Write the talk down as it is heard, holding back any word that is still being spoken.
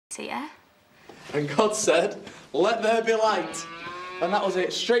here. And God said, "Let there be light." And that was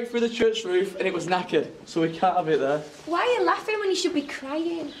it, straight through the church roof, and it was knackered, so we can't have it there. Why are you laughing when you should be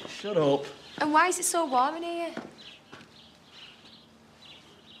crying? Shut up. And why is it so warm in here?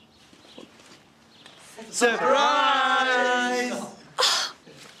 Surprise! Oh,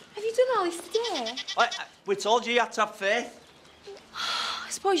 have you done all this today? We told you had to have faith. I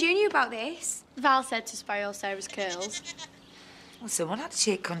suppose you knew about this. Val said to spray all Sarah's curls. Well, someone had to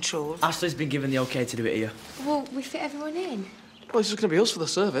take control. Ashley's been given the OK to do it here. Well, we fit everyone in. Well, it's just going to be us for the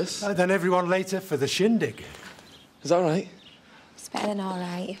service. Then everyone later for the shindig. Is that right? It's better than all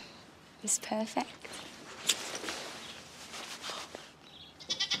right. It's perfect.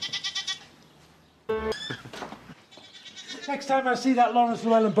 Next time I see that Lawrence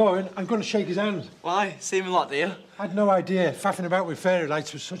Llewellyn Bowen, I'm going to shake his hand. Why? Seem a lot, do you? I had no idea. Faffing about with fairy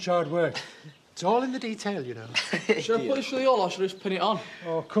lights was such hard work. It's all in the detail, you know. Should I put this through the all or should I just pin it on?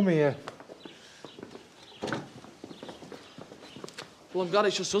 Oh, come here. Well, I'm glad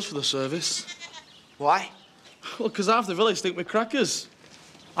it's just us for the service. Why? Well, because half the village think we're crackers.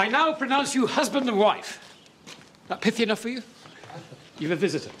 I now pronounce you husband and wife. That pithy enough for you? You've a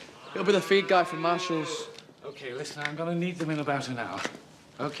visitor. It'll be the feed guy from Marshall's. OK, listen, I'm going to need them in about an hour.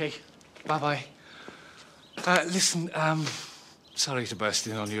 OK, bye-bye. Listen, sorry to burst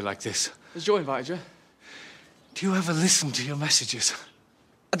in on you like this. Has Joe invited you? Do you ever listen to your messages?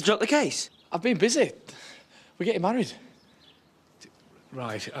 Have you dropped the case? I've been busy. We're getting married.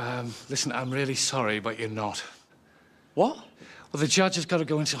 Right, listen, I'm really sorry, but you're not. What? Well, the judge has got to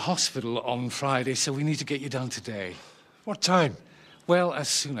go into hospital on Friday, so we need to get you down today. What time? Well, as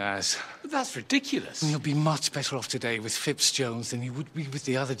soon as. But that's ridiculous. You'll be much better off today with Phipps-Jones than you would be with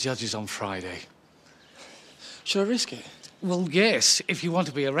the other judges on Friday. Should I risk it? Well, yes, if you want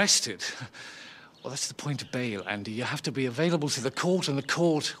to be arrested. Well, that's the point of bail, Andy. You have to be available to the court, and the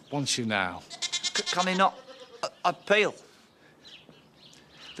court wants you now. Can he not appeal?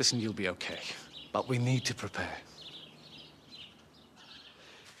 Listen, you'll be OK, but we need to prepare.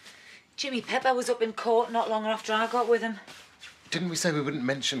 Jimmy Pepper was up in court not long after I got with him. Didn't we say we wouldn't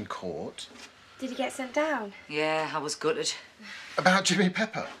mention court? Did he get sent down? Yeah, I was gutted. About Jimmy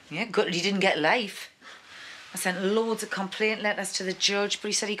Pepper? Yeah, gutted he didn't get life. I sent loads of complaint letters to the judge, but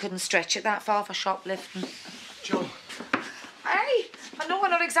he said he couldn't stretch it that far for shoplifting. Joe. Hey, I know we're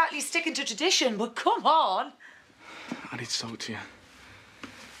not exactly sticking to tradition, but come on. I need to talk to you.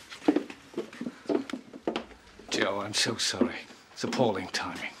 Joe, I'm so sorry. It's appalling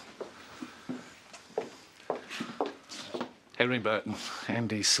timing. Henry Burton,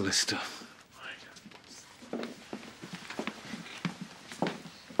 Andy's solicitor.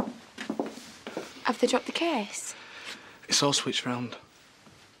 Have they dropped the case? It's all switched round.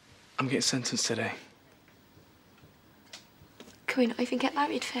 I'm getting sentenced today. Can we not even get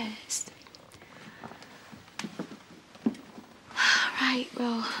married first? Right,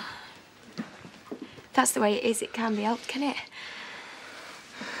 well... That's the way it is. It can't be helped, can it?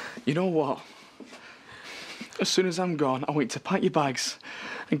 You know what? As soon as I'm gone, I want you to pack your bags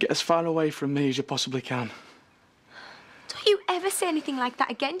and get as far away from me as you possibly can. Don't you ever say anything like that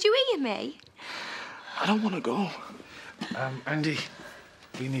again, do you hear me? I don't want to go. Andy,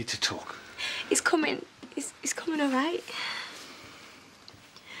 we need to talk. He's coming. He's coming all right.